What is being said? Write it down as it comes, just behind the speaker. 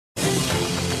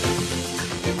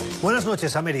Buenas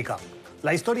noches, América.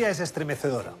 La historia es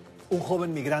estremecedora. Un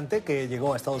joven migrante que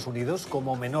llegó a Estados Unidos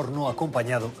como menor no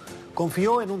acompañado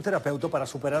confió en un terapeuta para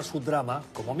superar su drama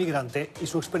como migrante y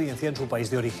su experiencia en su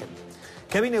país de origen.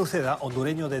 Kevin Euceda,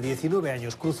 hondureño de 19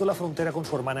 años, cruzó la frontera con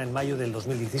su hermana en mayo del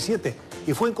 2017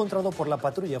 y fue encontrado por la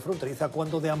patrulla fronteriza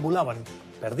cuando deambulaban,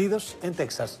 perdidos, en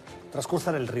Texas, tras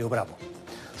cruzar el río Bravo.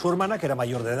 Su hermana, que era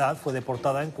mayor de edad, fue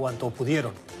deportada en cuanto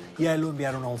pudieron y a él lo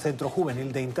enviaron a un centro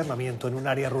juvenil de internamiento en un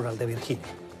área rural de Virginia.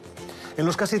 En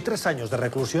los casi 3 años de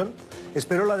reclusión,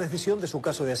 esperó la decisión de su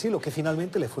caso de asilo, que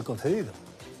finalmente le fue concedido.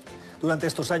 Durante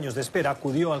estos años de espera,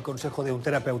 acudió al consejo de un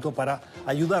terapeuta para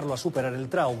ayudarlo a superar el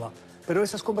trauma, pero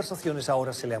esas conversaciones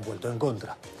ahora se le han vuelto en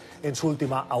contra. En su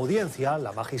última audiencia,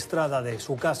 la magistrada de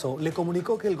su caso le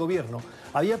comunicó que el gobierno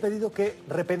había pedido que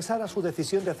repensara su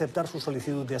decisión de aceptar su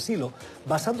solicitud de asilo,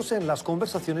 basándose en las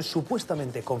conversaciones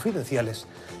supuestamente confidenciales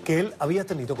que él había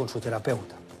tenido con su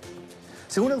terapeuta.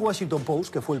 Según el Washington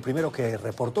Post, que fue el primero que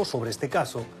reportó sobre este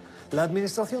caso, la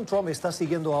administración Trump está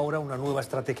siguiendo ahora una nueva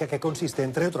estrategia que consiste,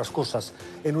 entre otras cosas,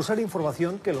 en usar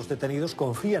información que los detenidos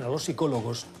confían a los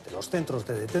psicólogos de los centros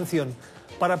de detención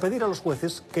para pedir a los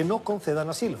jueces que no concedan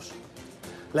asilos.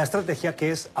 La estrategia,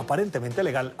 que es aparentemente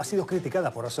legal, ha sido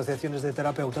criticada por asociaciones de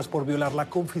terapeutas por violar la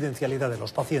confidencialidad de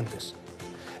los pacientes.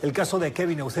 El caso de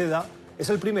Kevin Euceda es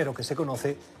el primero que se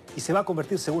conoce y se va a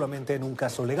convertir seguramente en un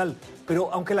caso legal.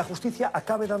 Pero aunque la justicia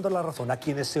acabe dando la razón a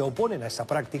quienes se oponen a esa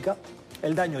práctica,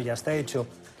 el daño ya está hecho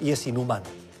y es inhumano.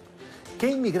 ¿Qué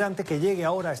inmigrante que llegue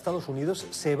ahora a Estados Unidos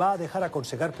se va a dejar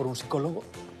aconsejar por un psicólogo?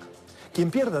 Quien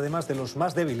pierde, además de los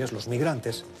más débiles, los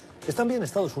migrantes, es también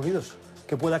Estados Unidos,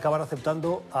 que puede acabar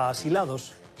aceptando a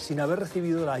asilados sin haber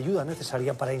recibido la ayuda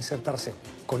necesaria para insertarse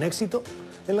con éxito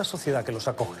en la sociedad que los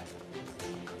acoge.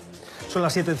 Son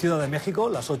las 7 en Ciudad de México,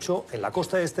 las 8 en la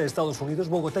costa este de Estados Unidos,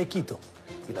 Bogotá y Quito,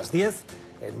 y las 10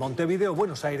 en Montevideo,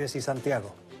 Buenos Aires y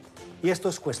Santiago. Y esto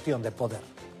es Cuestión de Poder.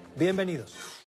 Bienvenidos.